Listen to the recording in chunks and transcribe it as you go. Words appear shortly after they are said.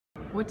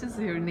What is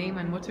your name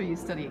and what are you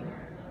studying?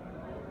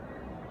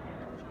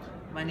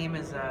 My name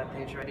is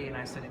Reddy and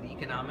I studied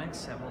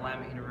economics at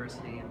Willamette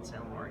University in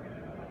Salem, Oregon.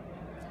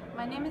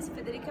 My name is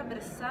Federica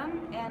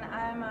Bressan and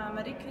I'm a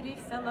Marie Curie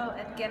Fellow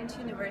at Ghent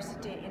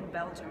University in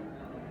Belgium.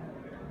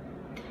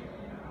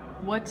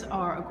 What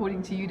are,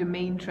 according to you, the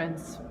main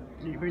trends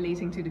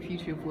relating to the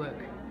future of work?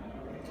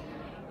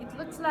 It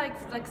looks like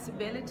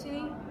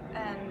flexibility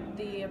and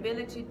the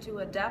ability to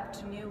adapt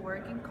to new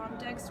working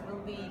contexts will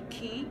be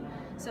key.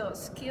 So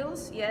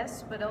skills,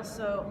 yes, but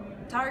also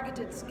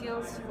targeted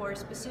skills for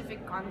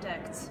specific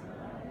contexts.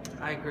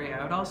 I agree.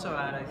 I would also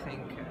add, I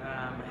think,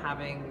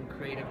 having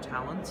creative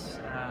talents.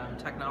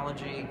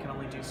 Technology can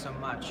only do so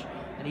much,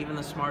 and even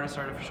the smartest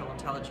artificial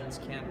intelligence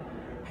can't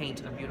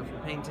paint a beautiful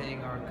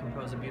painting or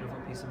compose a beautiful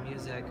piece of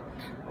music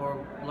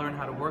or learn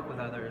how to work with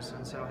others.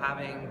 And so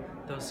having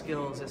those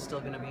skills is still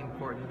going to be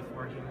important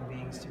for human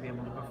beings to be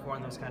able to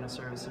perform those kind of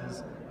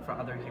services for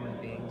other human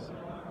beings.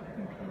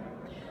 Okay.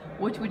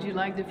 What would you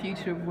like the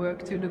future of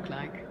work to look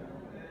like?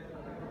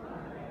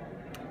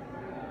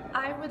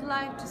 I would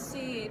like to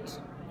see it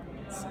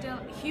still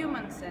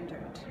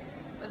human-centered,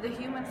 with the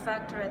human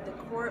factor at the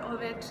core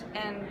of it,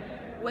 and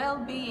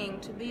well-being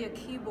to be a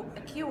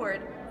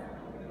keyword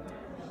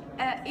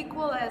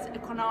equal as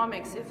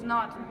economics, if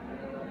not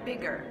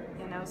bigger,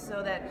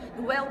 so that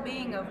the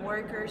well-being of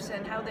workers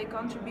and how they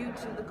contribute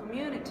to the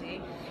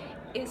community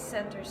is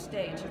center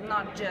stage,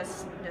 not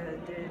just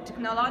the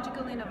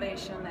technological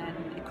innovation and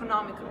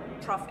economical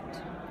profit.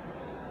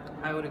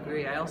 I would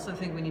agree. I also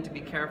think we need to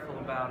be careful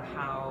about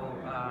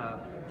how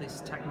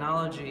this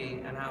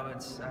technology and how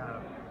it's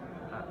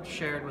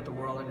shared with the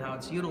world and how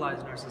it's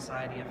utilized in our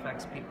society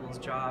affects people's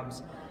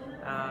jobs.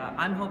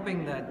 I'm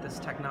hoping that this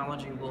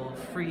technology will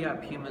free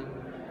up human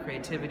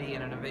creativity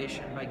and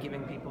innovation by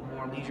giving people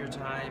more leisure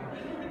time,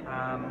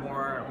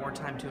 more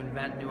time to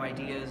invent new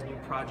ideas, new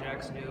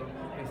projects, new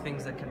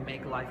things that can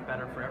make life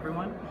better for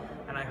everyone.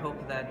 And I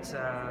hope that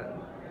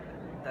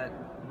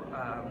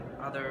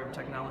other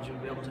technology will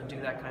be able to do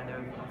that kind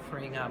of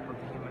freeing up of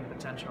the human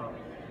potential.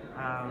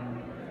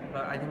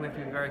 But I think we have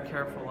to be very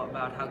careful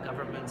about how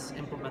governments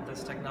implement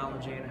this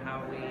technology and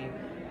how we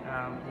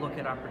look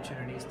at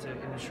opportunities to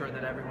ensure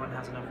that everyone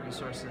has enough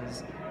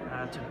resources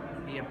to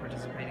be a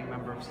participating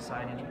member of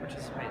society and to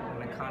participate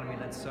in an economy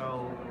that's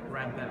so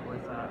rampant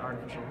with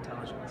artificial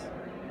intelligence.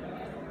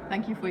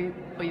 Thank you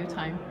for your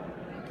time.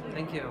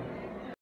 Thank you.